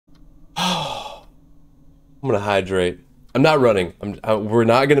I'm gonna hydrate. I'm not running. We're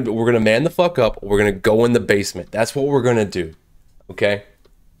not gonna. We're gonna man the fuck up. We're gonna go in the basement. That's what we're gonna do. Okay.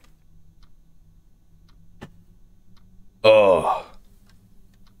 Oh.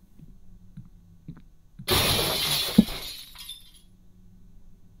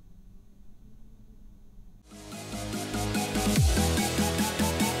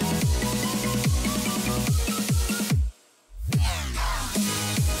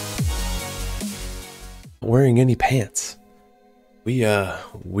 Wearing any pants. We are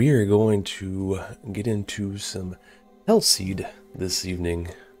going to get into some Hellseed this evening.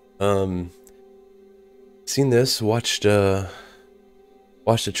 Seen this, watched a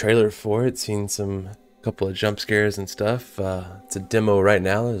trailer for it, seen some couple of jump scares and stuff. It's a demo right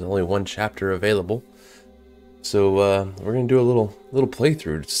now. There's only one chapter available. So we're gonna do a little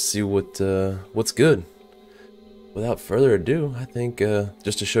playthrough to see what's good. Without further ado, I think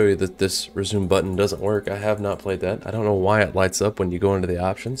just to show you that this resume button doesn't work, I have not played that. I don't know why it lights up when you go into the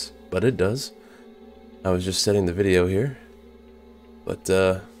options, but it does. I was just setting the video here. But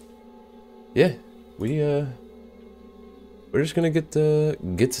yeah, we're just gonna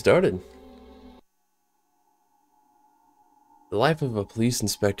get started. The life of a police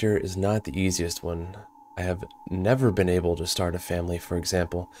inspector is not the easiest one. I have never been able to start a family, for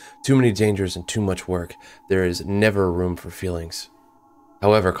example. Too many dangers and too much work. There is never room for feelings.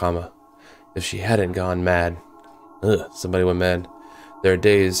 However, if she hadn't gone mad, somebody went mad. There are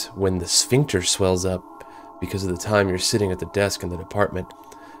days when the sphincter swells up because of the time you're sitting at the desk in the department.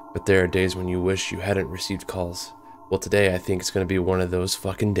 But there are days when you wish you hadn't received calls. Well, today I think it's going to be one of those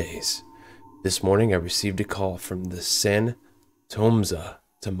fucking days. This morning I received a call from the San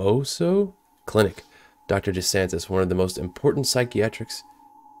Tomoso Clinic. Dr. De Santis, one of the most important psychiatrists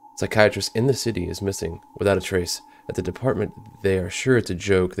in the city, is missing without a trace. At the department, they are sure it's a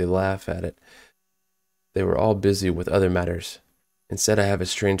joke. They laugh at it. They were all busy with other matters. Instead, I have a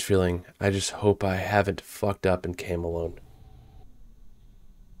strange feeling. I just hope I haven't fucked up and came alone.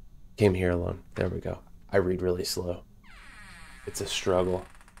 Came here alone. There we go. I read really slow. It's a struggle.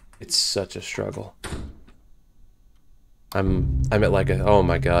 It's such a struggle. I'm at like a... Oh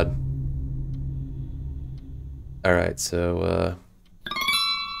my god. Alright, so,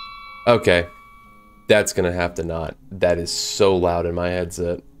 okay. That's gonna have to not. That is so loud in my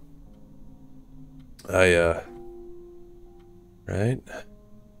headset. Right?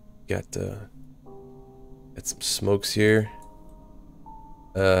 Got some smokes here.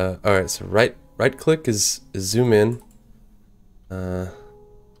 Alright, so right click is zoom in.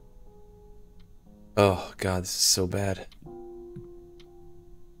 Oh god, this is so bad.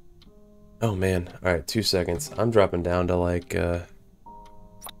 Oh man, alright, 2 seconds. I'm dropping down to like,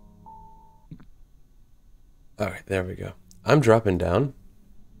 alright, there we go. I'm dropping down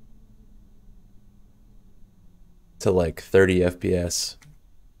to like 30 FPS.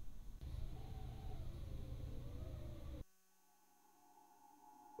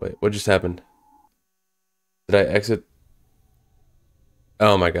 Wait, what just happened? Did I exit?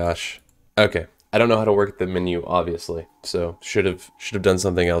 Oh my gosh. Okay, I don't know how to work the menu, obviously, so should have done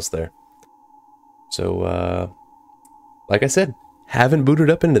something else there. So, like I said, haven't booted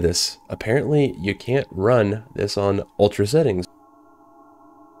up into this. Apparently, you can't run this on ultra settings.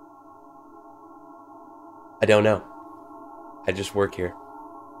 I don't know. I just work here.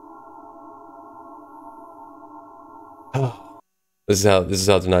 Oh, this is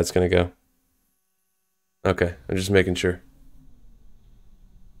how tonight's gonna go. Okay, I'm just making sure.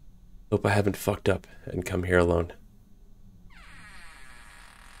 Hope I haven't fucked up and come here alone.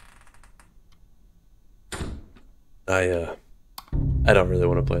 I don't really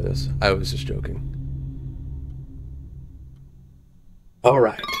want to play this. I was just joking.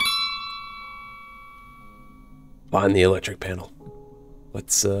 Alright. Find the electric panel.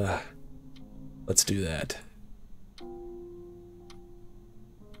 Let's do that.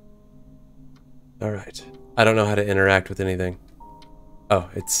 Alright. I don't know how to interact with anything. Oh,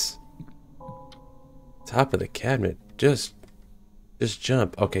 it's top of the cabinet. Just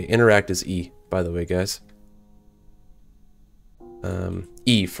jump. Okay, interact is E, by the way, guys.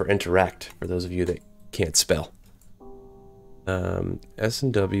 E for interact, for those of you that can't spell. S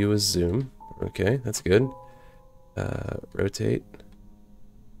and W is zoom. Okay, that's good. Rotate.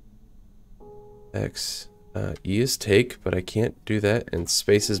 X. E is take, but I can't do that, and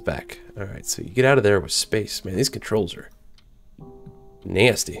space is back. Alright, so you get out of there with space. Man, these controls are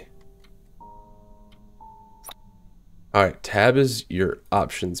nasty. Alright, tab is your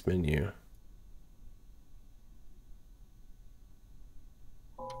options menu.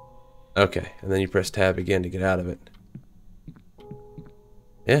 Okay, and then you press tab again to get out of it.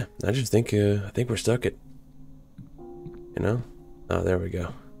 Yeah, I just think I think we're stuck at You know? Oh, there we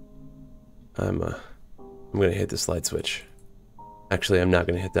go. I'm gonna hit this light switch. Actually, I'm not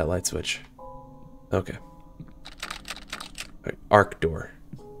gonna hit that light switch. Okay. Alright, arc door.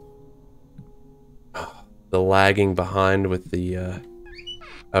 Oh, the lagging behind with the,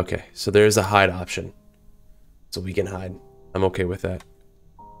 Okay, so there's a hide option. So we can hide. I'm okay with that.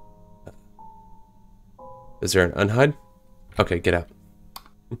 Is there an unhide? Okay, get out.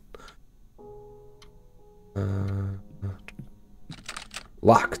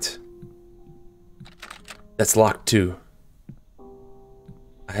 Locked. That's locked too.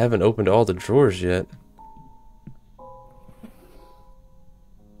 I haven't opened all the drawers yet.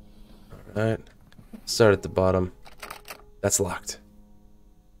 Alright. Start at the bottom. That's locked.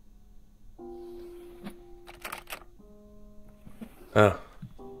 Oh.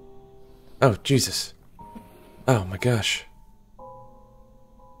 Oh, Jesus. Oh my gosh.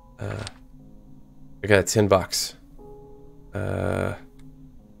 I got a tin box. I'm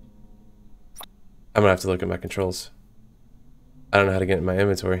gonna have to look at my controls. I don't know how to get in my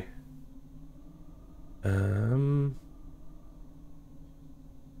inventory.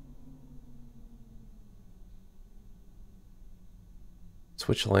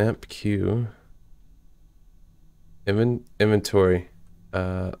 Switch lamp, Q. Inventory.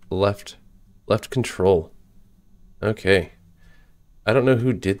 Left control. Okay. I don't know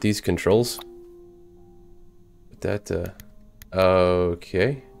who did these controls. But that,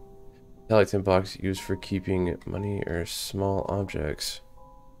 okay. Metallic tin box used for keeping money or small objects.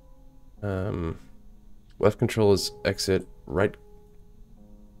 Left control is exit, right.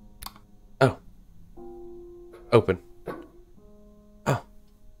 Oh. Open. Oh.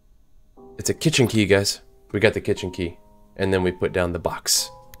 It's a kitchen key, guys. We got the kitchen key. And then we put down the box.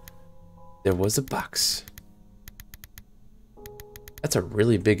 There was a box. That's a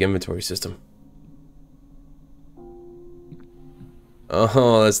really big inventory system.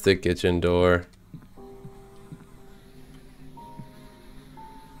 Oh, that's the kitchen door.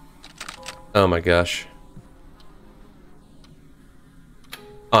 Oh my gosh.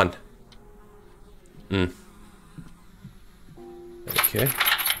 On. Okay.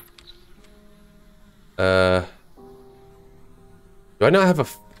 Do I not have a...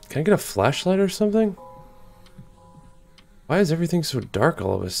 Can I get a flashlight or something? Why is everything so dark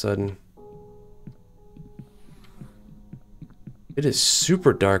all of a sudden? It is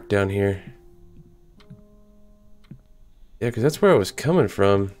super dark down here. Yeah, because that's where I was coming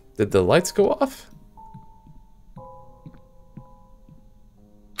from. Did the lights go off?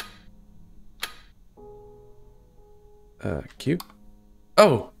 Q?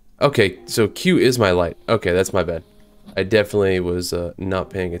 Oh! Okay, so Q is my light. Okay, that's my bad. I definitely was not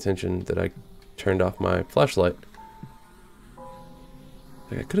paying attention that I turned off my flashlight.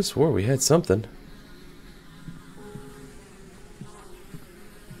 Like, I could have swore we had something.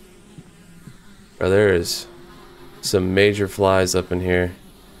 Oh, there is some major flies up in here.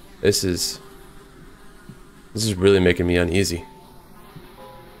 This is really making me uneasy.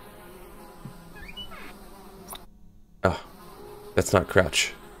 Oh, that's not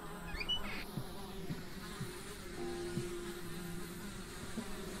crouch.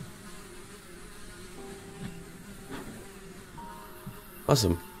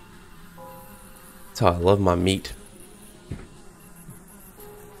 Awesome. That's how I love my meat.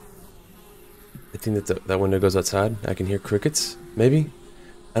 I think that that window goes outside. I can hear crickets, maybe?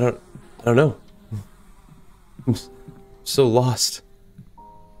 I don't know. I'm so lost.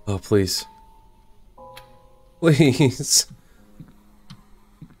 Oh, please. Please.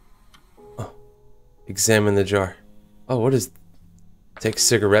 Oh. Examine the jar. Oh, what is... Take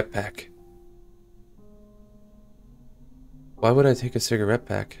cigarette pack. Why would I take a cigarette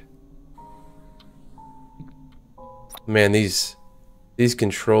pack? Man, these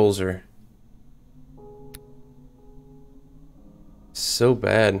controls are so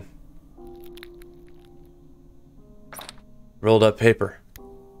bad. Rolled up paper.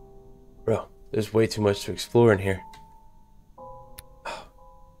 Bro, there's way too much to explore in here.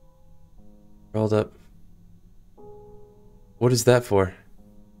 Rolled up. What is that for?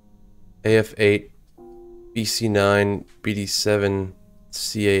 AF8, BC9, BD7,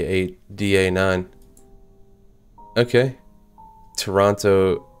 CA8, DA9. Okay.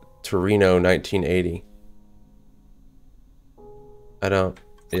 Torino, 1980. I don't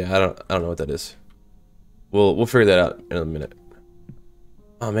know what that is. We'll figure that out in a minute.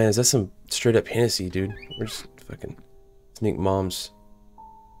 Oh man, is that some straight up Hennessy, dude? We're just fucking sneak mom's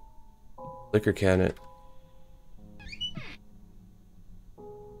liquor cabinet.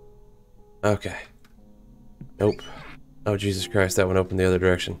 Okay. Nope. Oh Jesus Christ, that one opened the other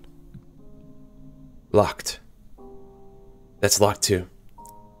direction. Locked. That's locked too.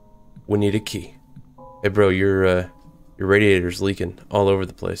 We need a key. Hey bro, your radiator's leaking all over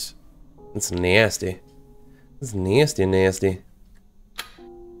the place. It's nasty. It's nasty, nasty.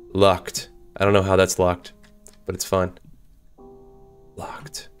 Locked. I don't know how that's locked, but it's fine.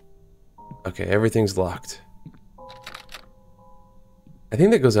 Locked. Okay, everything's locked. I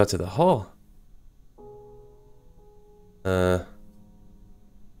think that goes out to the hall.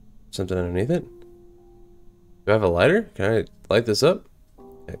 Something underneath it? Do I have a lighter? Can I light this up?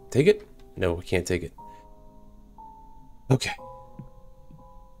 Can I take it? No, we can't take it. Okay.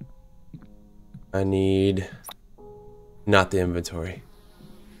 I need... not the inventory.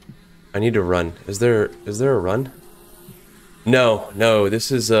 I need to run. Is there a run? No,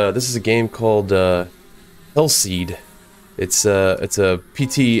 this is a game called Hellseed. It's a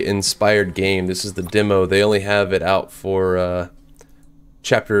PT inspired game. This is the demo. They only have it out for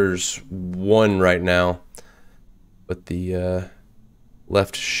chapters 1 right now. But the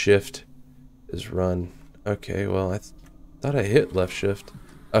left shift is run. Okay, well I thought I hit left shift.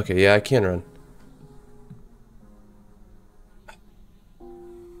 Okay, yeah, I can run.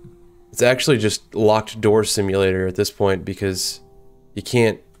 It's actually just locked door simulator at this point because you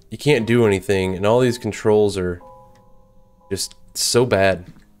can't do anything, and all these controls are just so bad.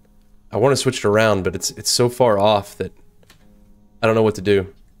 I want to switch it around, but it's so far off that I don't know what to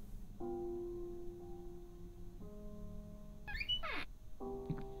do.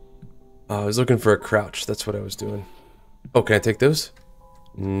 Oh, I was looking for a crouch. That's what I was doing. Oh, can I take those?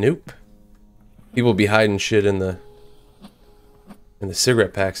 Nope. People be hiding shit in the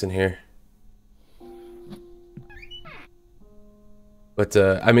cigarette packs in here. But,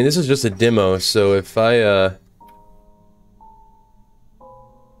 I mean, this is just a demo, so if I,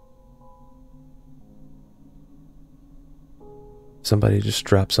 somebody just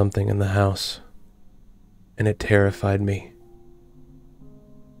dropped something in the house, and it terrified me.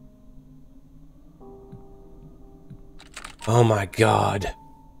 Oh my god.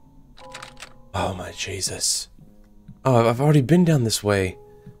 Oh my Jesus. Oh, I've already been down this way.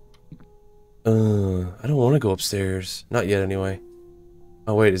 I don't want to go upstairs. Not yet, anyway.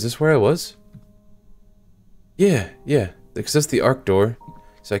 Oh, wait, is this where I was? Yeah, because that's the arc door.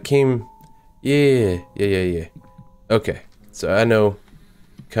 So I came... Yeah. Okay, so I know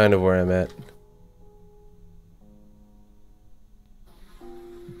kind of where I'm at.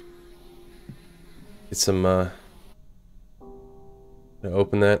 Get some, gonna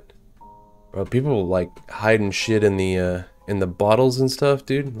open that. Bro, people like hiding shit in the bottles and stuff,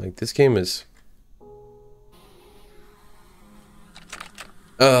 dude. Like, this game is...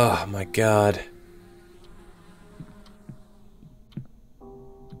 Oh my god.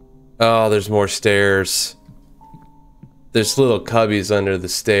 Oh, there's more stairs. There's little cubbies under the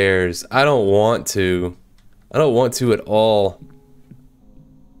stairs. I don't want to. I don't want to at all.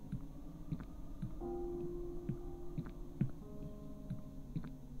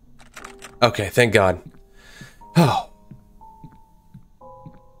 Okay, thank God. Oh.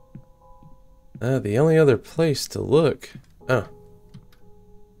 The only other place to look. Oh.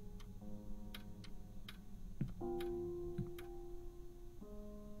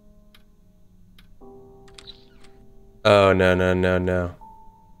 Oh, no. No.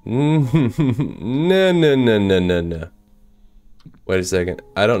 Wait a second.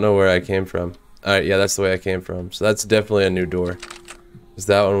 I don't know where I came from. Alright, yeah, that's the way I came from. So that's definitely a new door. Because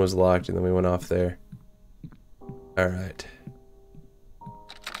that one was locked and then we went off there. Alright.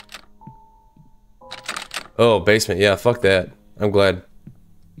 Oh, basement. Yeah, fuck that. I'm glad.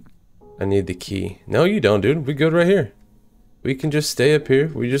 I need the key. No, you don't, dude. We good right here. We can just stay up here.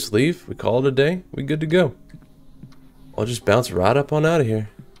 We just leave. We call it a day. We good to go. I'll just bounce right up on out of here.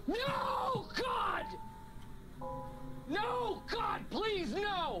 No, God! No, God, please,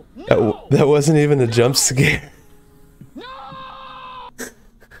 no! No! That wasn't even a jump scare. No!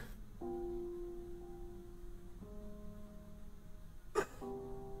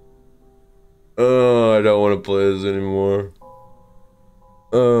 Oh, I don't want to play this anymore.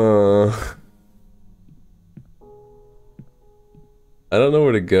 I don't know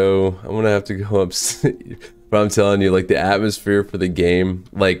where to go. I'm gonna have to go upstairs. But I'm telling you, like, the atmosphere for the game,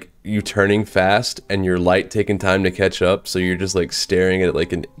 like, you turning fast and your light taking time to catch up, so you're just, like, staring at,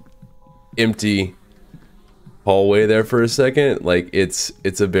 like, an empty hallway there for a second. Like, it's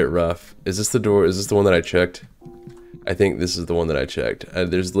a bit rough. Is this the door? Is this the one that I checked? I think this is the one that I checked.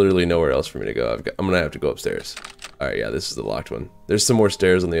 There's literally nowhere else for me to go. I'm gonna have to go upstairs. Alright, yeah, this is the locked one. There's some more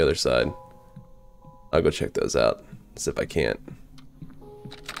stairs on the other side. I'll go check those out. See if I can't.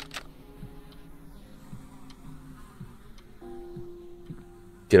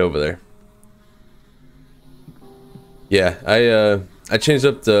 Get over there. Yeah, I changed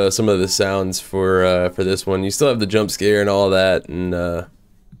up some of the sounds for this one. You still have the jump scare and all that, and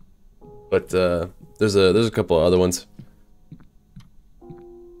but there's a couple of other ones.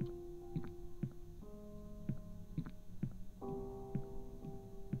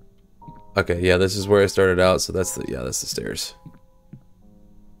 Okay, yeah, this is where I started out, so that's the stairs.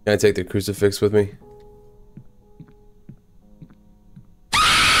 Can I take the crucifix with me?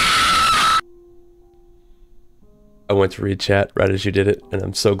 I went to read chat right as you did it, and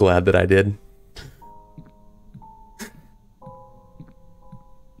I'm so glad that I did.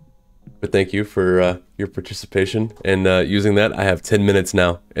 But thank you for your participation and using that. I have 10 minutes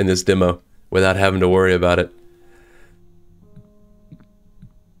now in this demo without having to worry about it.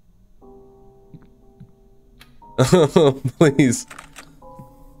 Please.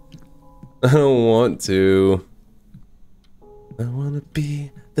 I don't want to. I want to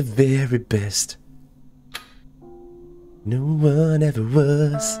be the very best. No one ever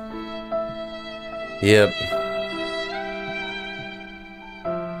was. Yep.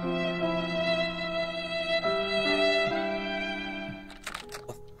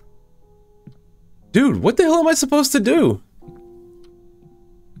 Dude, what the hell am I supposed to do?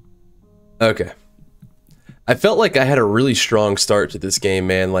 Okay. I felt like I had a really strong start to this game,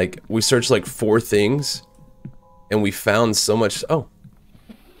 man. Like, we searched like 4 things, and we found so much. Oh.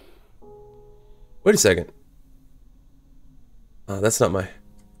 Wait a second. Oh, that's not my...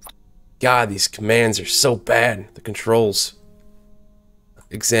 God, these commands are so bad. The controls.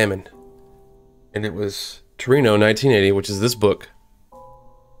 Examine. And it was Torino 1980, which is this book.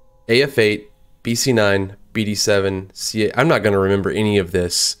 AF8, BC9, BD7, C8. I'm not going to remember any of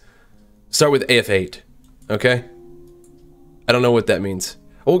this. Start with AF8. Okay? I don't know what that means.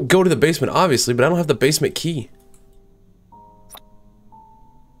 I will go to the basement, obviously, but I don't have the basement key.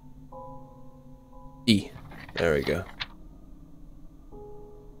 E. There we go.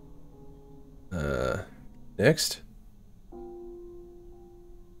 Next.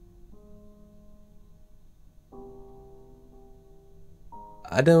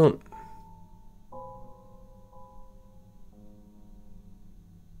 I don't...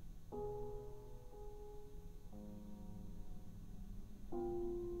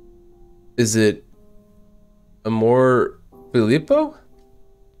 Is it Amor Filippo?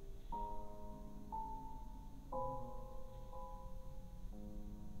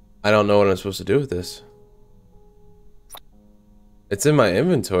 I don't know what I'm supposed to do with this. It's in my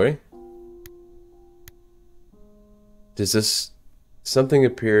inventory. Does this... Something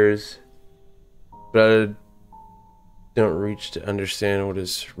appears, but I don't reach to understand what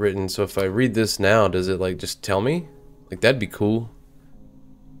is written. So if I read this now, does it like just tell me? Like, that'd be cool.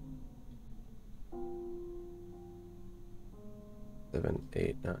 Seven,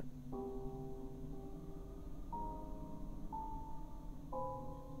 8, 9.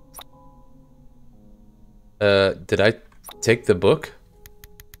 Did I take the book?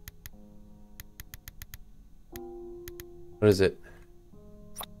 What is it?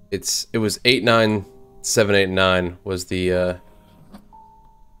 It was 89789 was the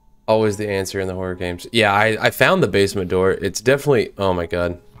always the answer in the horror games. Yeah, I found the basement door. It's definitely, oh my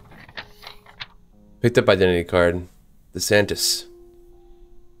god. Picked up identity card. De Santis.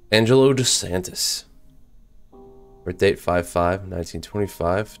 Angelo De Santis. Birth date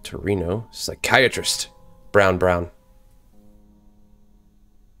 5/5/1925. Torino. Psychiatrist. Brown.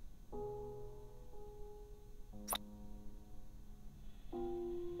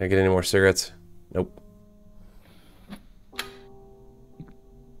 Can I get any more cigarettes? Nope.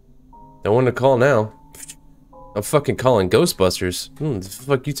 No one to call now. I'm fucking calling Ghostbusters. What the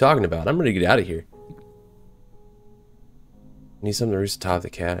fuck you talking about? I'm ready to get out of here. Need something to roost the top of the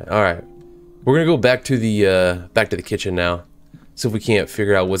cat. Alright. We're gonna go back to the kitchen now. See if we can't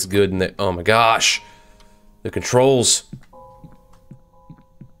figure out what's good in the... Oh my gosh! The controls!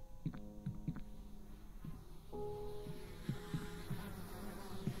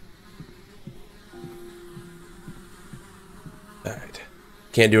 Alright.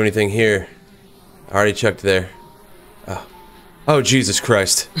 Can't do anything here. I already checked there. Oh. Oh, Jesus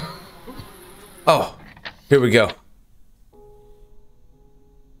Christ. Oh. Here we go.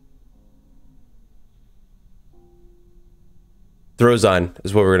 Throzine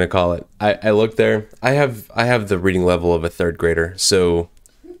is what we're gonna call it. I looked there. I have the reading level of a 3rd grader. So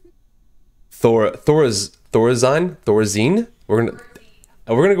Thorazine. We're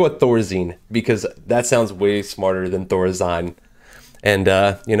gonna go with Thorazine because that sounds way smarter than Thorazine. And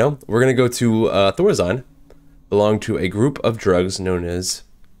you know, we're gonna go to Thorazine. Belong to a group of drugs known as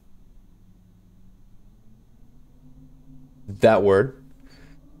that word.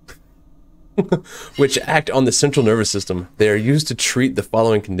 which act on the central nervous system. They are used to treat the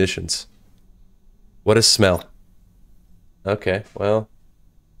following conditions. What a smell. Okay, well,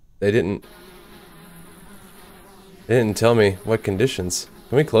 they didn't tell me what conditions.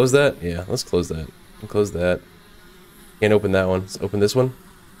 Can we close that? Yeah, let's close that. Close that. Can't open that one. Let's open this one.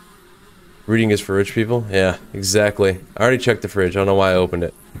 Reading is for rich people? Yeah, exactly. I already checked the fridge. I don't know why I opened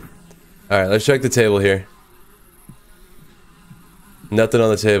it. Alright, let's check the table here. Nothing on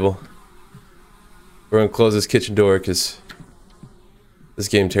the table. We're gonna close this kitchen door because this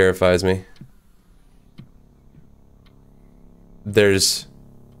game terrifies me. There's...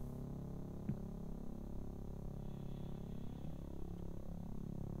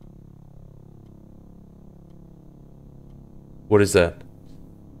 What is that?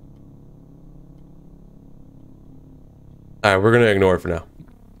 Alright, we're gonna ignore it for now.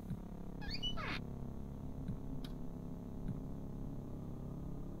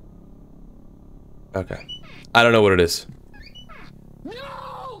 Okay. I don't know what it is.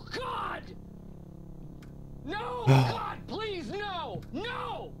 No, God! No, God, please, no!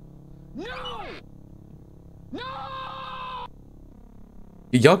 No! No! No!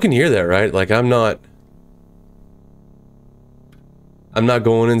 Y'all can hear that, right? Like, I'm not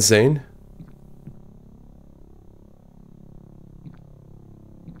going insane.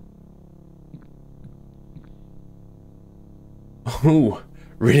 Ooh,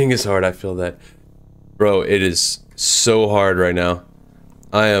 reading is hard, I feel that. Bro, it is so hard right now.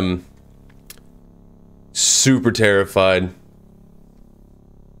 I am super terrified.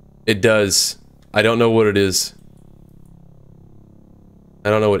 It does. I don't know what it is. I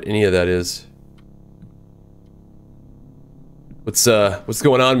don't know what any of that is. What's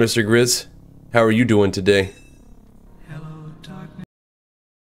going on, Mr. Grizz? How are you doing today? Hello, darkness.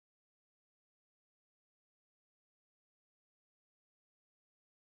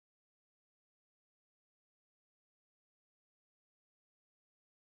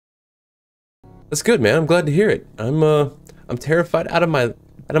 That's good, man. I'm glad to hear it. I'm terrified out of my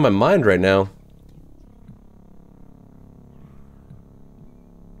mind right now.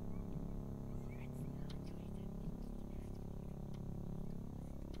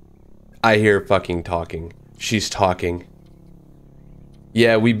 I hear fucking talking. She's talking.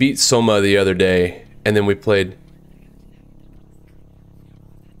 Yeah, we beat Soma the other day, and then we played...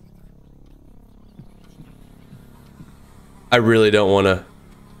 I really don't wanna...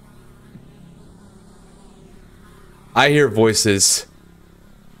 I hear voices.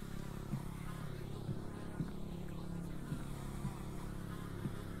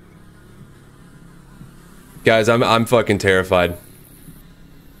 Guys, I'm fucking terrified.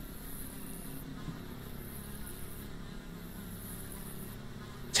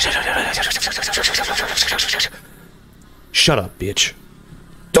 Shut up, bitch.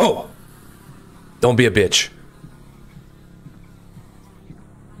 Don't be a bitch.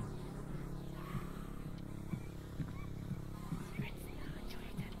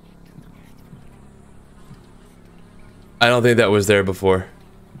 I don't think that was there before.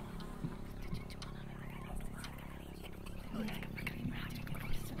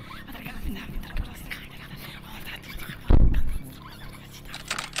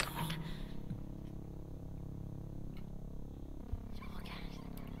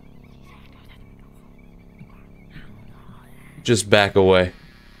 Just back away.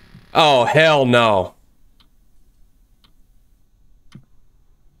 Oh, hell no.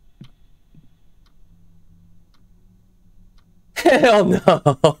 Hell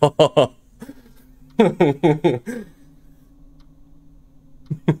no.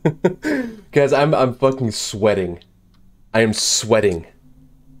 Guys, I'm fucking sweating. I am sweating.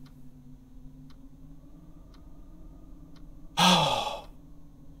 I'm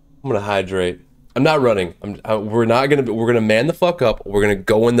gonna hydrate. I'm not running. We're gonna man the fuck up. We're gonna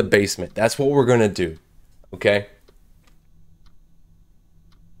go in the basement. That's what we're gonna do. Okay?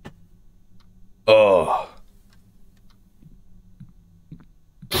 Oh.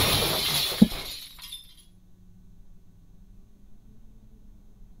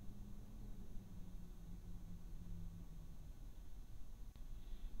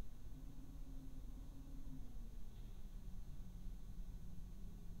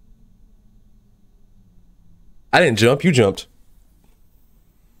 I didn't jump, you jumped.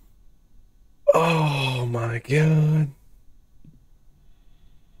 Oh my god.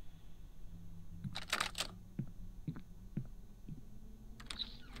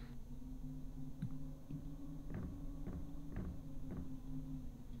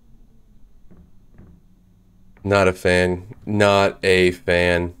 Not a fan. Not a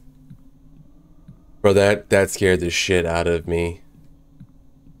fan. Bro, that scared the shit out of me.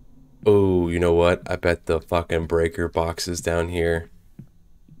 Oh, you know what? I bet the fucking breaker box is down here.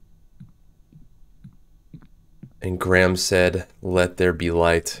 And Graham said, "Let there be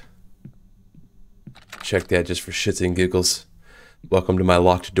light." Check that just for shits and giggles. Welcome to my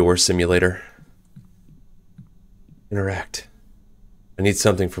locked door simulator. Interact. I need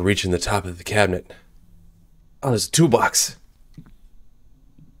something for reaching the top of the cabinet. Oh, there's a toolbox.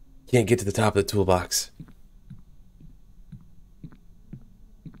 Can't get to the top of the toolbox.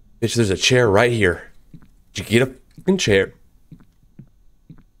 Bitch, there's a chair right here. Did you get a fucking chair?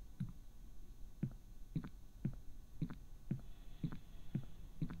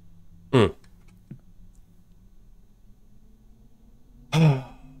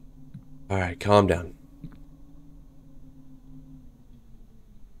 Alright, calm down.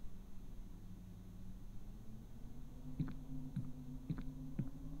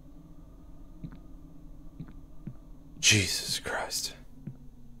 Jesus Christ.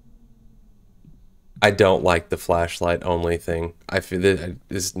 I don't like the flashlight only thing. I feel that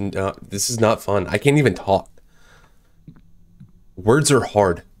this is not fun. I can't even talk. Words are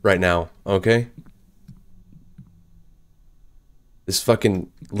hard right now, okay? This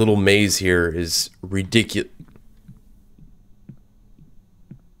fucking little maze here is ridiculous.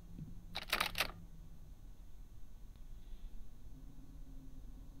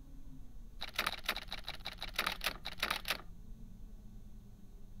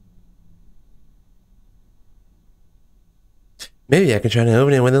 Maybe I can try to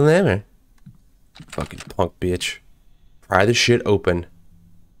open it with a lever. Fucking punk bitch. Pry the shit open.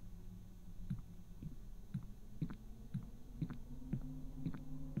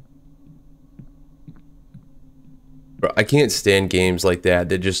 Bro, I can't stand games like that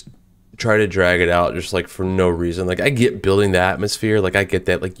that just try to drag it out just like for no reason. Like, I get building the atmosphere, like I get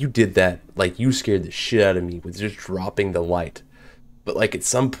that, like you did that, like you scared the shit out of me with just dropping the light. But like at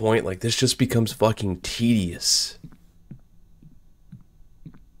some point, like this just becomes fucking tedious.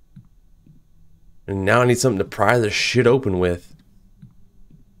 And now I need something to pry this shit open with.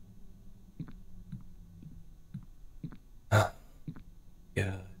 God.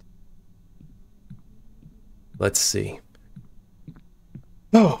 Let's see.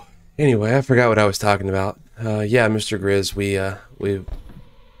 Oh, anyway, I forgot what I was talking about. Yeah, Mr. Grizz, we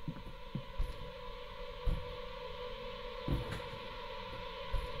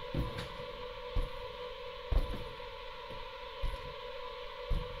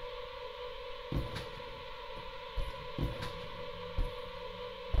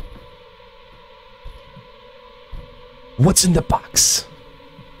What's in the box?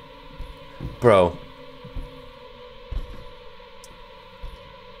 Bro.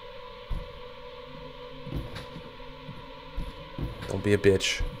 Don't be a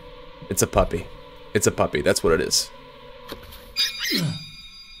bitch. It's a puppy. It's a puppy. That's what it is.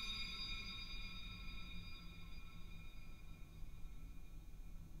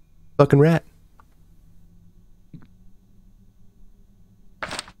 Fucking rat.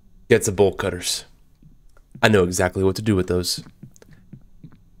 Get some bolt cutters. I know exactly what to do with those.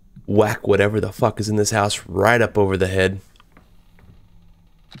 Whack whatever the fuck is in this house right up over the head.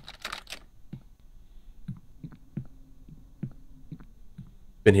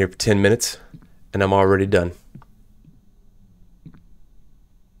 Been here for 10 minutes, and I'm already done.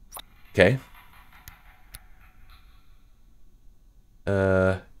 Okay.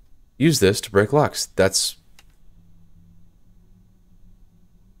 Use this to break locks. That's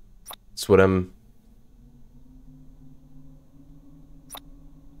what I'm...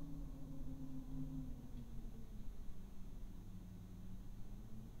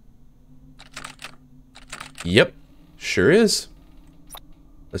 Yep, sure is.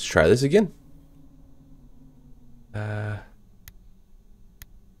 Let's try this again.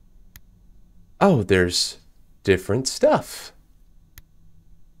 Oh, there's different stuff.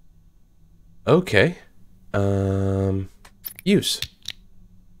 Okay. Use.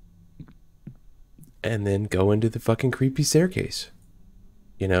 And then go into the fucking creepy staircase.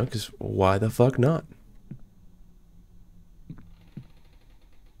 You know, because why the fuck not?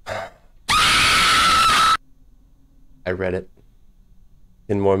 I read it.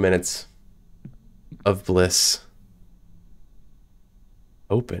 10 more minutes of bliss.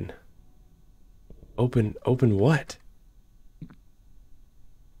 Open. Open what?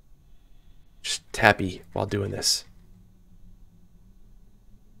 Just tappy while doing this.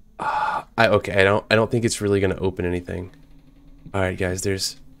 Okay, I don't think it's really gonna open anything. Alright guys,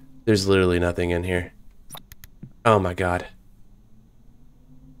 there's literally nothing in here. Oh my god.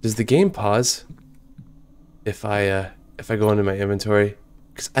 Does the game pause if I go into my inventory?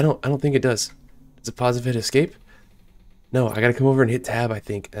 Because I don't think it does. Does it pause if I hit escape? No, I gotta come over and hit tab, I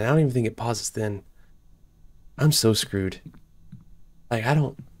think. And I don't even think it pauses then. I'm so screwed. Like, I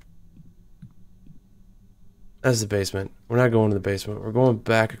don't... That's the basement. We're not going to the basement. We're going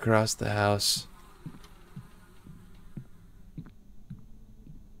back across the house.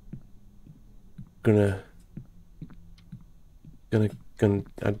 I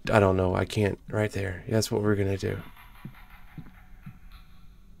don't know. I can't. Right there. That's what we're gonna do.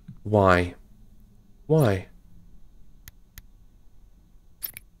 Why? Why?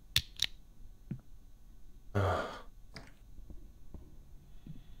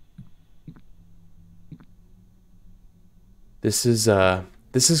 This is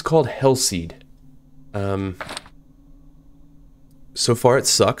called Hellseed. So far it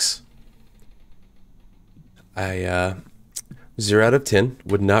sucks. 0 out of 10.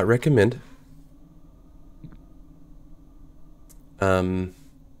 Would not recommend.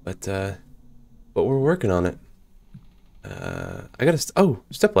 But we're working on it. I got a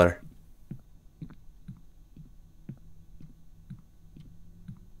step ladder.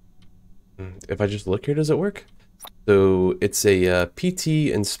 If I just look here, does it work? So it's a PT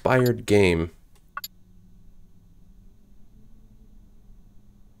inspired game.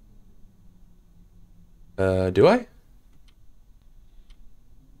 Do I?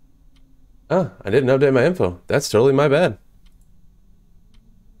 Oh, I didn't update my info. That's totally my bad.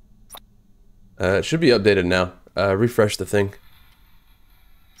 It should be updated now. Refresh the thing.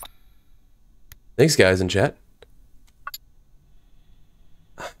 Thanks, guys in chat.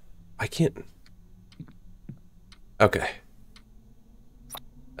 I can't... Okay.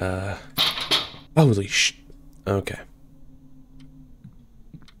 Holy sh... Okay.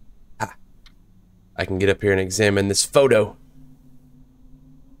 Ah. I can get up here and examine this photo.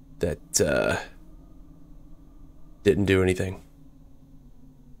 That, didn't do anything.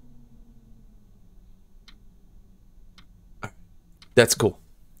 That's cool.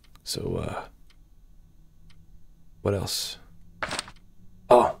 So, what else?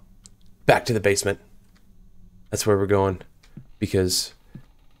 Oh, back to the basement. That's where we're going. Because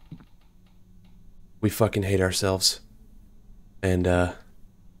we fucking hate ourselves. And,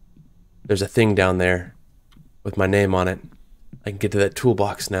 there's a thing down there with my name on it. I can get to that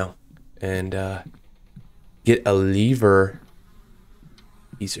toolbox now. And, get a lever.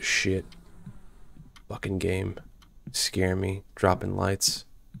 Piece of shit. Fucking game. Scare me. Dropping lights.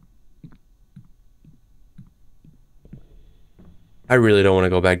 I really don't want to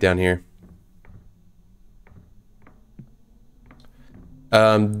go back down here.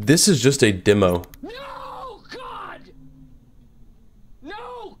 This is just a demo. No, God!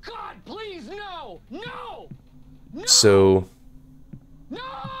 No, God, please, no! No! No! So... No!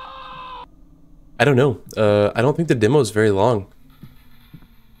 I don't know. I don't think the demo is very long.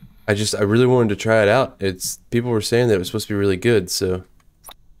 I really wanted to try it out. People were saying that it was supposed to be really good, so...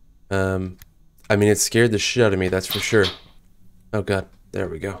 I mean, it scared the shit out of me, that's for sure. Oh god, there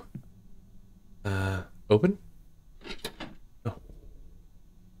we go. Open? Oh.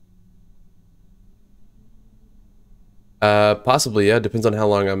 Possibly, yeah, depends on how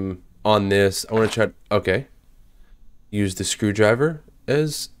long I'm on this. I want to try... Okay. Use the screwdriver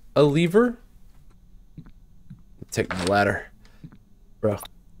as a lever. Take my ladder. Bro, how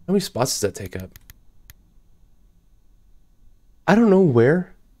many spots does that take up? I don't know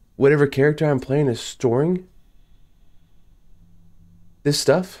where whatever character I'm playing is storing this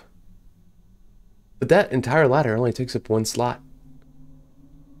stuff. But that entire ladder only takes up 1 slot.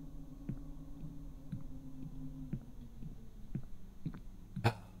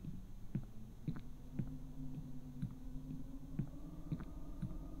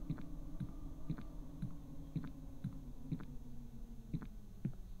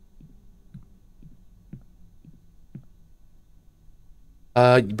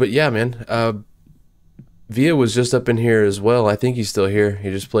 But yeah, man, Via was just up in here as well. I think he's still here.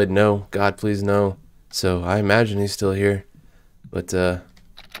 He just played no. God, please no. So I imagine he's still here. But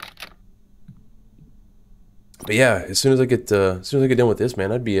yeah, as soon as I get done with this,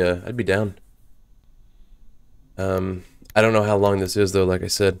 man, I'd be down. I don't know how long this is though, like I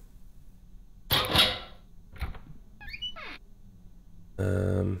said.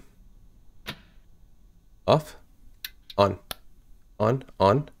 Off? On.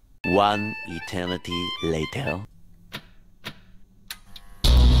 On. 1 eternity later.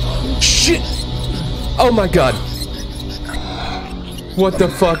 Shit! Oh my god! What the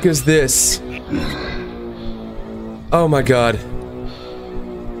fuck is this? Oh my god.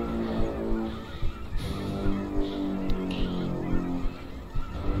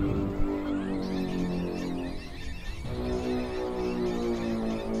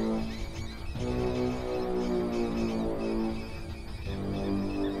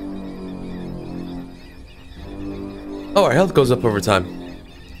 Oh, our health goes up over time.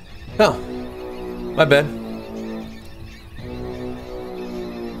 Oh, my bad.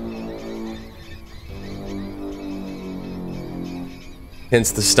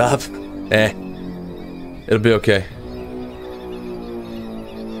 Hence the stop. Eh. It'll be okay.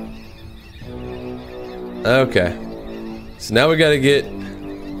 Okay. So now we gotta get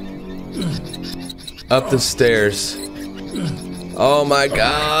up the stairs. Oh my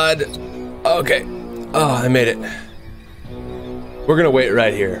god. Okay. Oh, I made it. We're gonna wait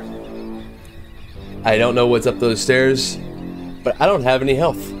right here. I don't know what's up those stairs, but I don't have any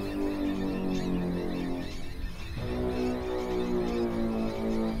health.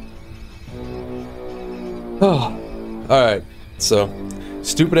 Oh, alright. So,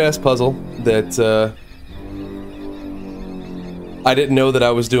 stupid ass puzzle that I didn't know that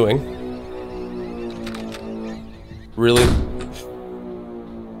I was doing. Really?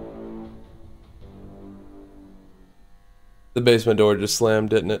 The basement door just slammed,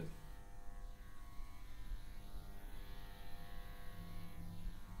 didn't it?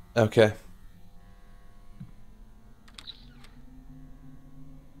 Okay.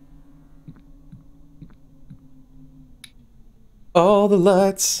 All the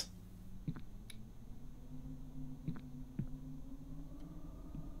lights.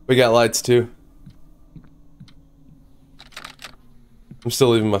 We got lights too. I'm still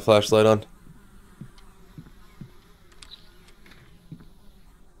leaving my flashlight on.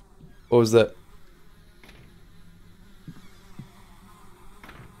 What was that?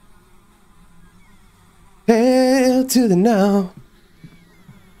 Hail to the now.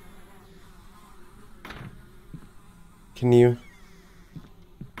 Can you?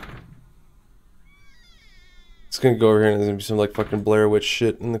 It's gonna go over here and there's gonna be some like fucking Blair Witch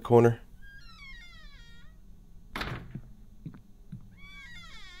shit in the corner.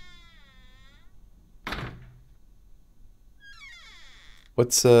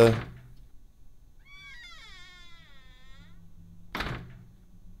 What's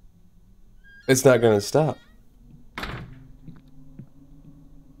It's not gonna stop.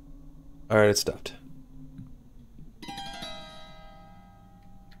 Alright, it stopped.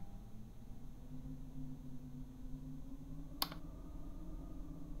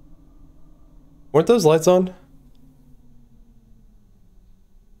 Weren't those lights on?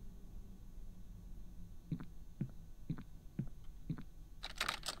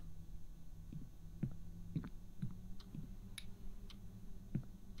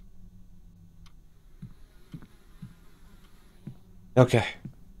 Okay.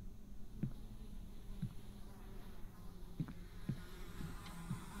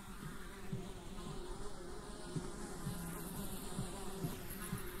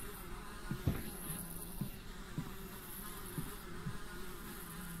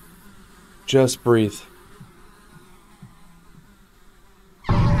 Just breathe.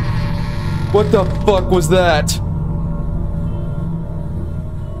 What the fuck was that?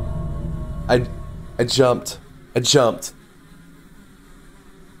 I jumped. I jumped.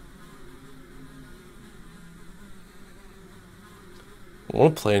 I don't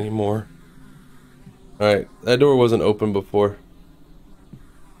want to play anymore. Alright, that door wasn't open before.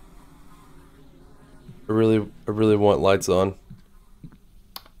 I really want lights on.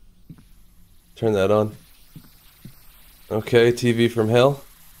 Turn that on. Okay, TV from hell.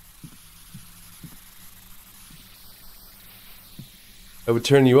 I would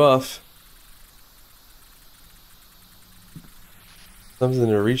turn you off. Something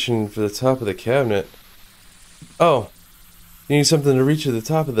to reaching for the top of the cabinet. Oh, you need something to reach to the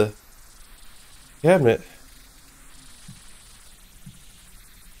top of the cabinet.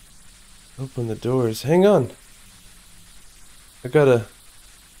 Open the doors. Hang on. I gotta...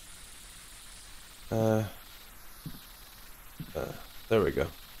 there we go.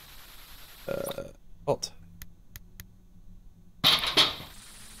 Alt.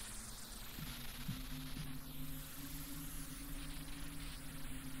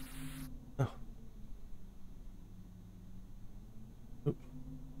 Oh. Oop.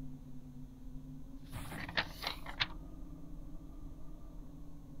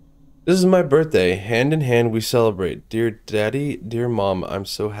 This is my birthday. Hand in hand we celebrate. Dear Daddy, dear Mom, I'm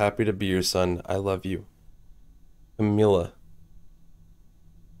so happy to be your son. I love you. Camilla.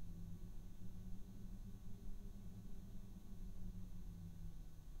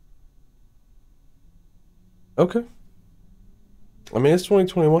 Okay. I mean, it's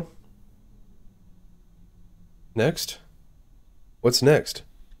 2021. Next? What's next?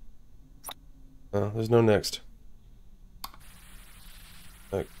 Oh, there's no next.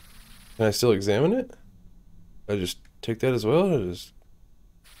 Like, can I still examine it? I just take that as well, or just...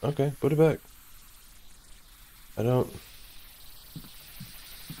 Okay, put it back. I don't...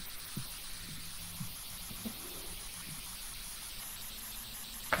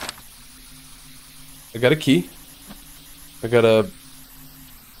 I got a key. I got a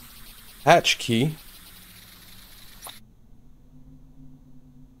hatch key.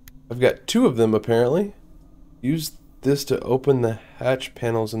 I've got 2 of them apparently. Use this to open the hatch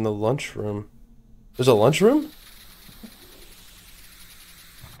panels in the lunchroom. There's a lunchroom?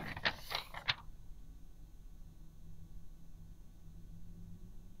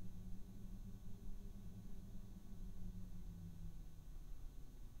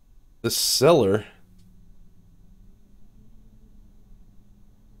 The cellar?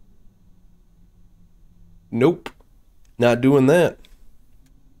 Nope. Not doing that.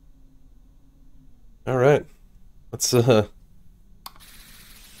 Alright. Let's,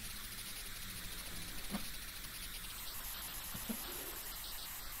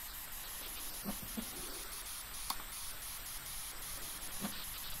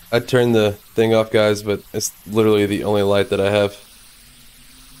 I turned the thing off, guys, but it's literally the only light that I have.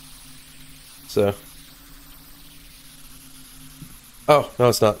 So. Oh, no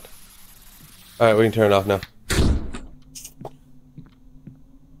it's not. Alright, we can turn it off now.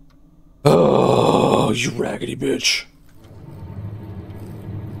 Oh, you raggedy bitch.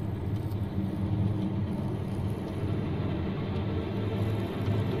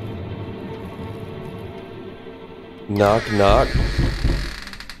 Knock, knock.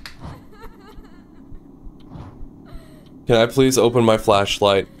 Can I please open my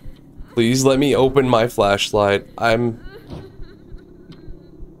flashlight? Please let me open my flashlight. I'm...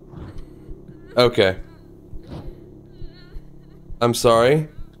 Okay. I'm sorry.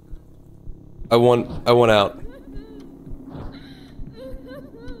 I want out.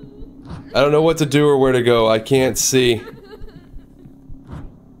 I don't know what to do or where to go. I can't see.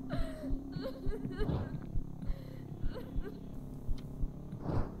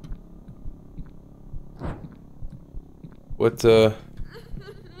 What,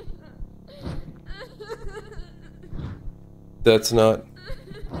 That's not...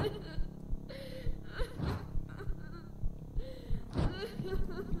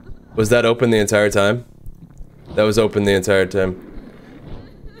 Was that open the entire time? That was open the entire time.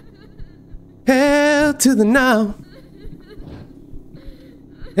 Hell to the now.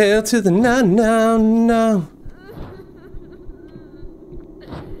 Hell to the now, now, now.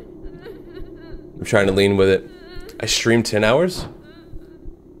 I'm trying to lean with it. I streamed 10 hours?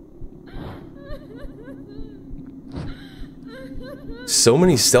 So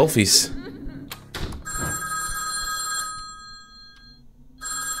many selfies.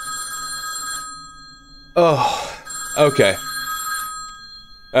 Oh, okay.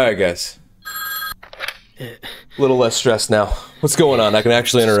 Alright, guys. A little less stressed now. What's going on? I can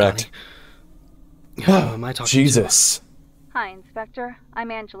actually interact. Who am I talking Jesus. Hi, Inspector.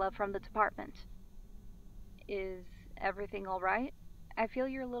 I'm Angela from the department. Is everything alright? I feel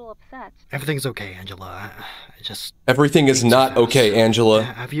you're a little upset. Everything's okay, Angela. I just... Everything is not okay, Angela.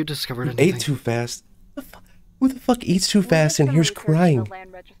 Have you discovered You anything? ate too fast. Who the fuck eats too fast and here's crying? The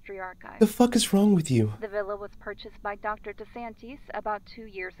Land Registry Archive. The fuck is wrong with you? The villa was purchased by Dr. De Santis about 2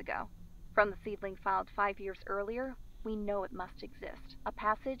 years ago. From the seedling filed 5 years earlier, we know it must exist. A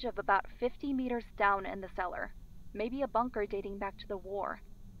passage of about 50 meters down in the cellar. Maybe a bunker dating back to the war.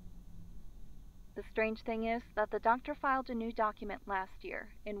 The strange thing is that the doctor filed a new document last year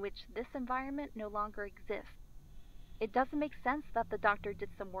in which this environment no longer exists. It doesn't make sense that the doctor did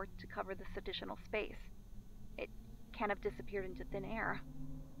some work to cover this additional space. It can't have disappeared into thin air.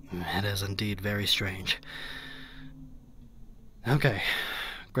 It is indeed very strange. Okay.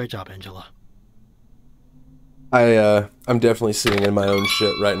 Great job, Angela. I'm definitely sitting in my own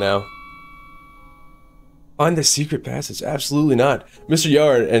shit right now. Find the secret passage? Absolutely not. Mr.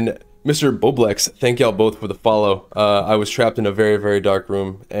 Yard and Mr. Boblex, thank y'all both for the follow. I was trapped in a very, very dark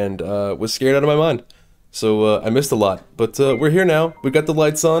room and was scared out of my mind. So I missed a lot. But we're here now. We got the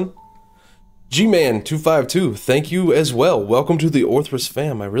lights on. G-Man252, thank you as well. Welcome to the Orthrus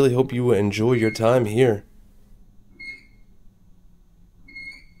fam. I really hope you enjoy your time here.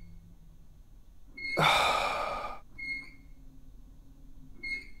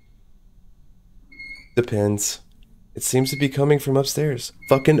 Depends. It seems to be coming from upstairs.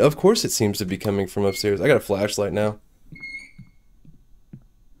 Fucking of course it seems to be coming from upstairs. I got a flashlight now.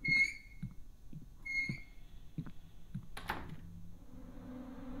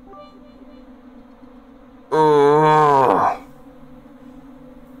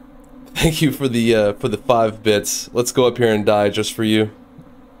 Thank you for the 5 bits. Let's go up here and die just for you.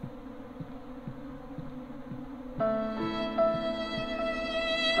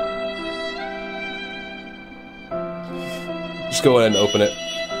 Just go ahead and open it.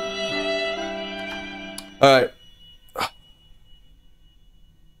 Alright.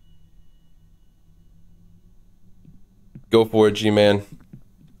 Go for it, G-Man.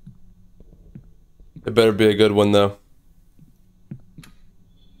 It better be a good one, though.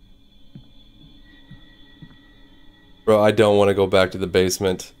 Bro, I don't want to go back to the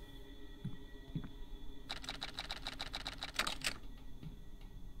basement.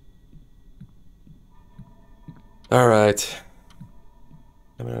 Alright.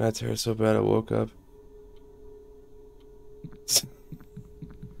 I mean, that tear so bad I woke up.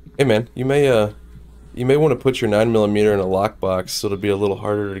 Hey man, you may want to put your 9mm in a lockbox so it'll be a little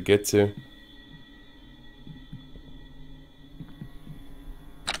harder to get to.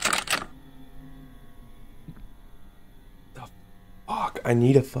 The fuck? I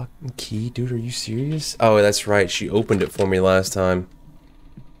need a fucking key, dude. Are you serious? Oh, that's right. She opened it for me last time.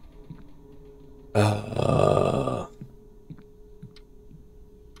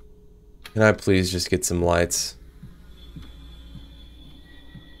 Can I please just get some lights?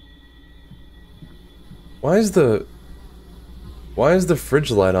 Why is the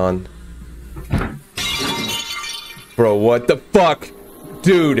fridge light on? Bro, what the fuck?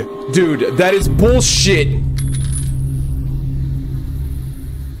 Dude, that is bullshit!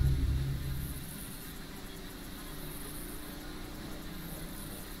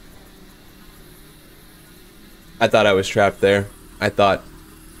 I thought I was trapped there. I thought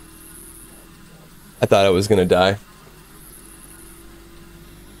I was gonna die.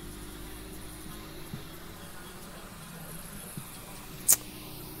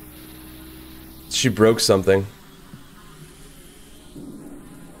 She broke something.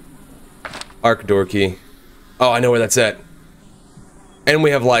 Arc door key. Oh, I know where that's at. And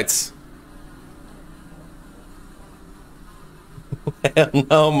we have lights. Hell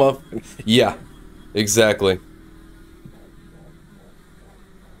no, motherfucker. Yeah, exactly.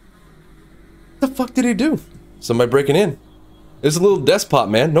 What the fuck did he do? Somebody breaking in. It's a little despot,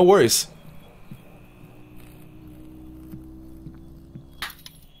 man. No worries.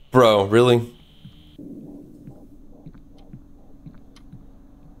 Bro, really?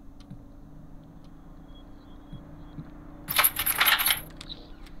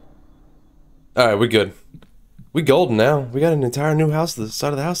 Alright, we're good. We golden now. We got an entire new house to the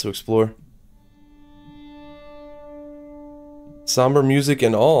side of the house to explore. Somber music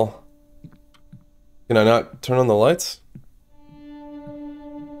and all. Can I not turn on the lights?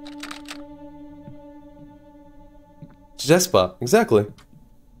 Despot, exactly.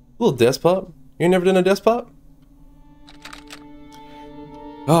 Little despot. You ain't never done a despot?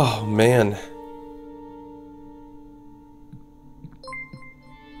 Oh, man.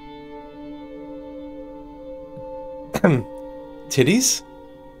 Titties?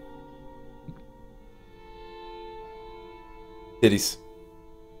 Titties.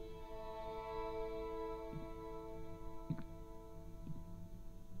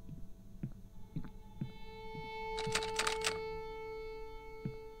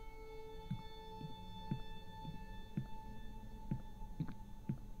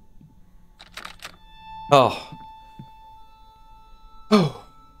 Oh. Oh.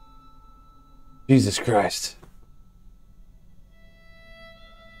 Jesus Christ.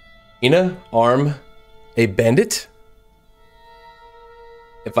 Ina, arm, a bandit?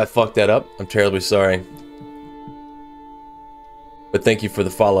 If I fucked that up, I'm terribly sorry. But thank you for the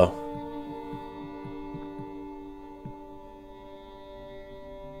follow.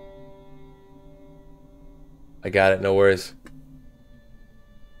 I got it, no worries.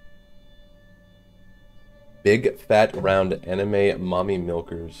 Big, fat, round anime mommy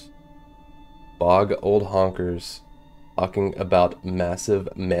milkers. Bog old honkers. Talking about massive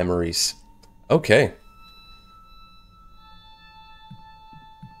memories. Okay.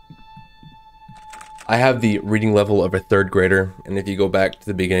 I have the reading level of a 3rd grader, and if you go back to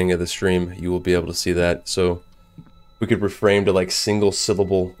the beginning of the stream, you will be able to see that. So, we could reframe to like single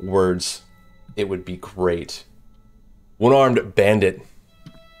syllable words. It would be great. One-armed bandit.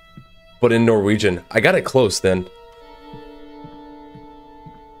 But in Norwegian. I got it close then.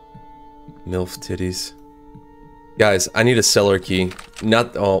 MILF titties. Guys, I need a cellar key.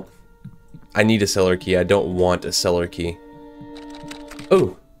 Not, oh. I need a cellar key. I don't want a cellar key.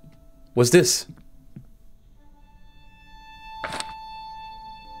 Oh. What's this?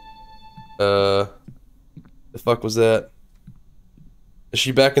 The fuck was that? Is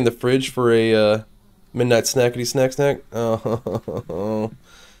she back in the fridge for a, midnight snackety snack? Oh.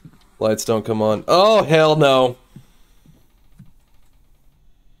 Lights don't come on. Oh, hell no.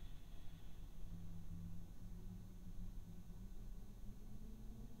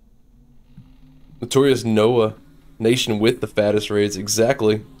 Notorious Noah. Nation with the fattest raids,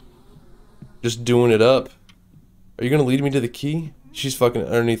 exactly. Just doing it up. Are you gonna lead me to the key? She's fucking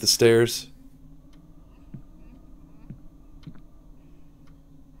underneath the stairs.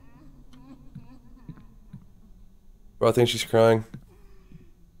 Bro, I think she's crying.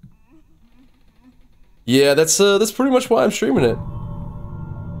 Yeah, that's pretty much why I'm streaming it.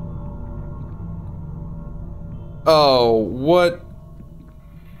 Oh, what?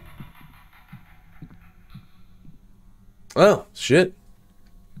 Oh, shit.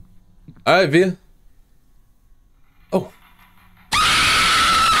 Alright, Via. Oh.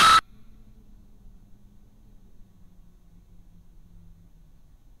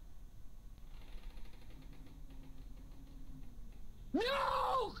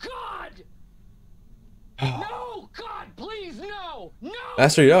 No, God! No, God, please, no! No!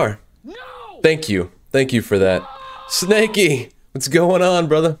 Master Yar. No! Thank you. Thank you for that. Snakey! What's going on,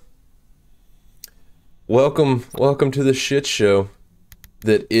 brother? Welcome to the shit show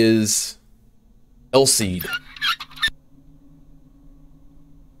that is Hellseed.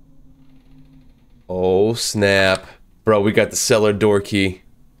 Oh, snap. Bro, we got the cellar door key.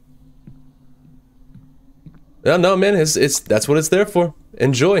 No, man, that's what it's there for.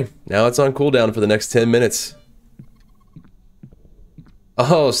 Enjoy. Now it's on cooldown for the next 10 minutes.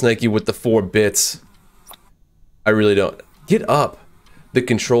 Oh, Snakey with the 4 bits. I really don't. Get up. The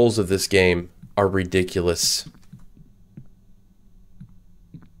controls of this game are ridiculous.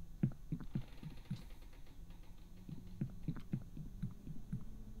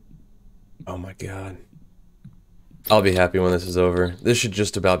 Oh my god. I'll be happy when this is over. This should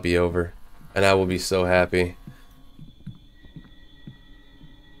just about be over. And I will be so happy.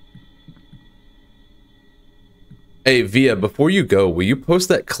 Hey, Via, before you go, will you post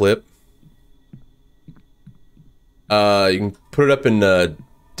that clip? You can put it up in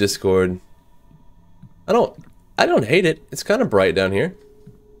Discord. I don't hate it. It's kind of bright down here.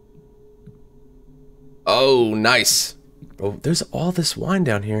 Oh, nice. Bro, there's all this wine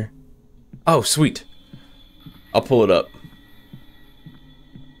down here. Oh, sweet. I'll pull it up.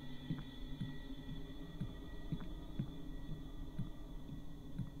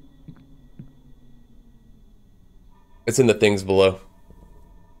 It's in the things below.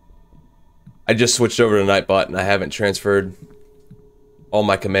 I just switched over to Nightbot and I haven't transferred all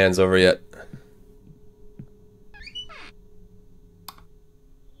my commands over yet.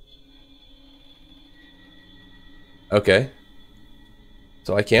 Okay.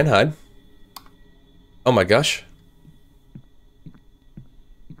 So I can hide. Oh my gosh.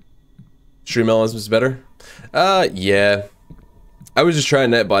 Stream elements is better? Yeah. I was just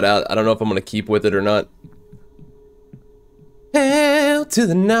trying Nightbot out. I don't know if I'm gonna keep with it or not. Hell to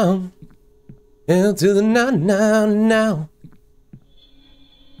the no. Hell to the no, no, no.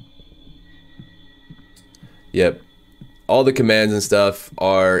 Yep. All the commands and stuff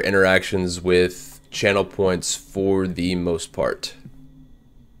are interactions with channel points for the most part.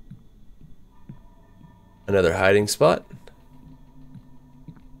 Another hiding spot.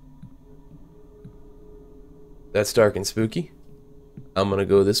 That's dark and spooky. I'm gonna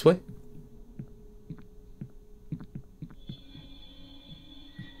go this way.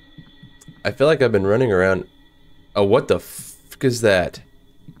 I feel like I've been running around. Oh, what the fuck is that?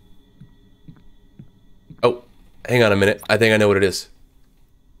 Oh, hang on a minute. I think I know what it is.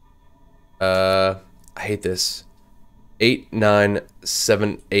 I hate this.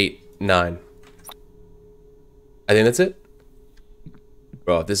 89789. I think that's it.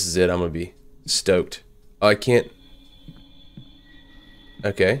 Bro, if this is it, I'm gonna be stoked. Oh, I can't.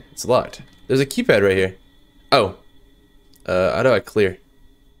 Okay, it's locked. There's a keypad right here. Oh. How do I clear?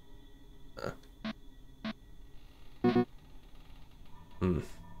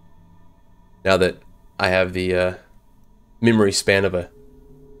 Now that I have the memory span of a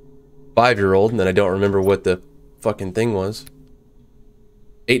 5-year-old and then I don't remember what the fucking thing was.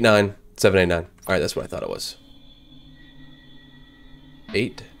 89789. Alright, that's what I thought it was.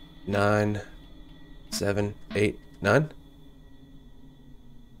 89789.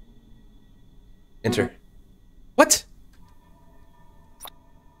 Enter. What?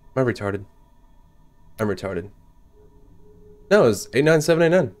 Am I retarded? I'm retarded. No, it was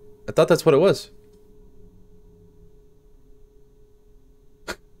 89789. I thought that's what it was.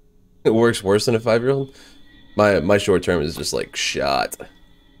 It works worse than a 5-year-old. My short term is just like shot.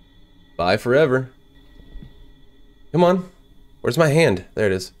 Bye forever. Come on. Where's my hand? There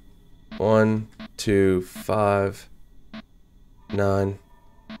it is. 1, 2, 5, 9.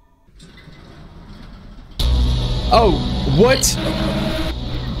 Oh, what?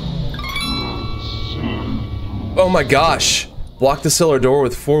 Oh my gosh. Block the cellar door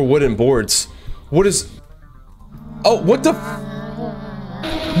with 4 wooden boards. What is... Oh, what the?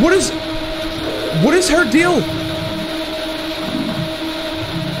 What is her deal?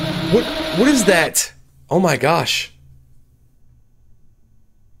 What is that? Oh my gosh.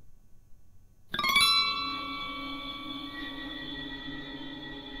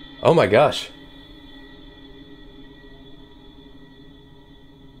 Oh my gosh.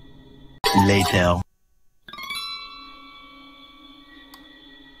 Later.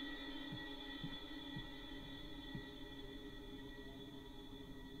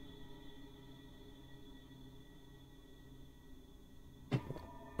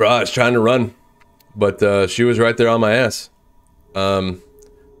 Bro, I was trying to run, but she was right there on my ass.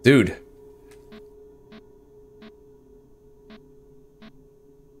 Dude.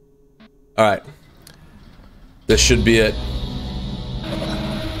 Alright. This should be it.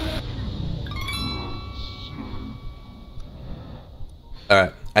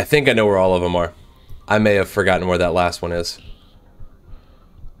 Alright. I think I know where all of them are. I may have forgotten where that last one is.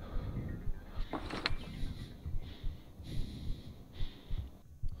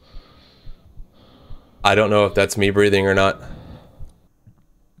 I don't know if that's me breathing or not.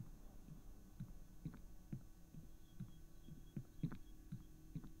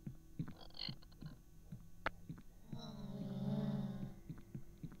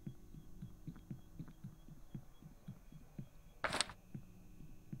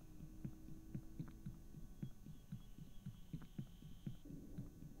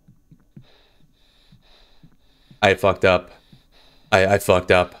 I fucked up. I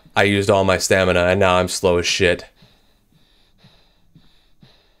fucked up. I used all my stamina and now I'm slow as shit.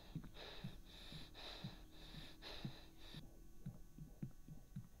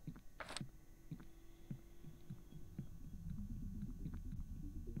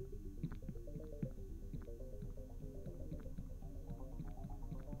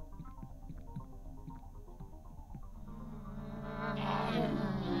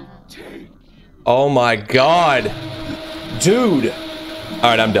 Oh my god. Dude.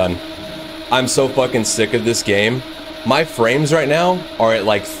 Alright, I'm done. I'm so fucking sick of this game. My frames right now are at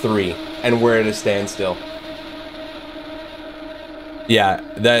like 3 and we're at a standstill. Yeah,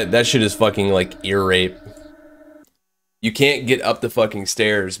 that shit is fucking like ear rape. You can't get up the fucking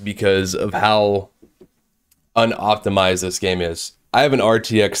stairs because of how unoptimized this game is. I have an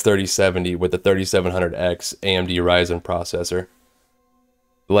RTX 3070 with a 3700X AMD Ryzen processor.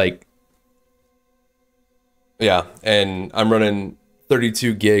 Like, yeah, and I'm running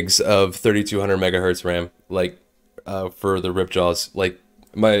 32 gigs of 3200 megahertz RAM, like, for the Ripjaws. Like,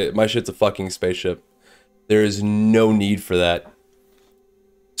 my shit's a fucking spaceship. There is no need for that.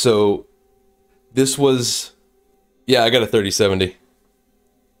 So, this was, yeah, I got a 3070.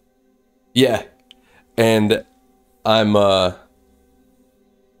 Yeah, and I'm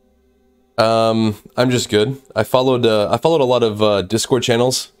just good. I followed a lot of Discord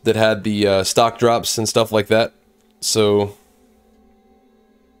channels that had the stock drops and stuff like that. So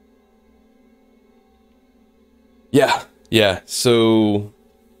yeah. So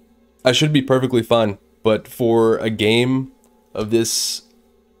I should be perfectly fine. But for a game of this,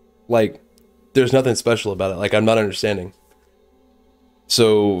 like, there's nothing special about it. Like, I'm not understanding.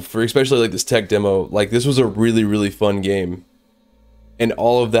 So for especially like this tech demo, like, this was a really, really fun game. And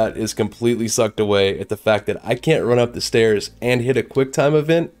all of that is completely sucked away at the fact that I can't run up the stairs and hit a QuickTime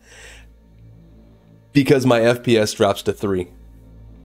event because my FPS drops to 3.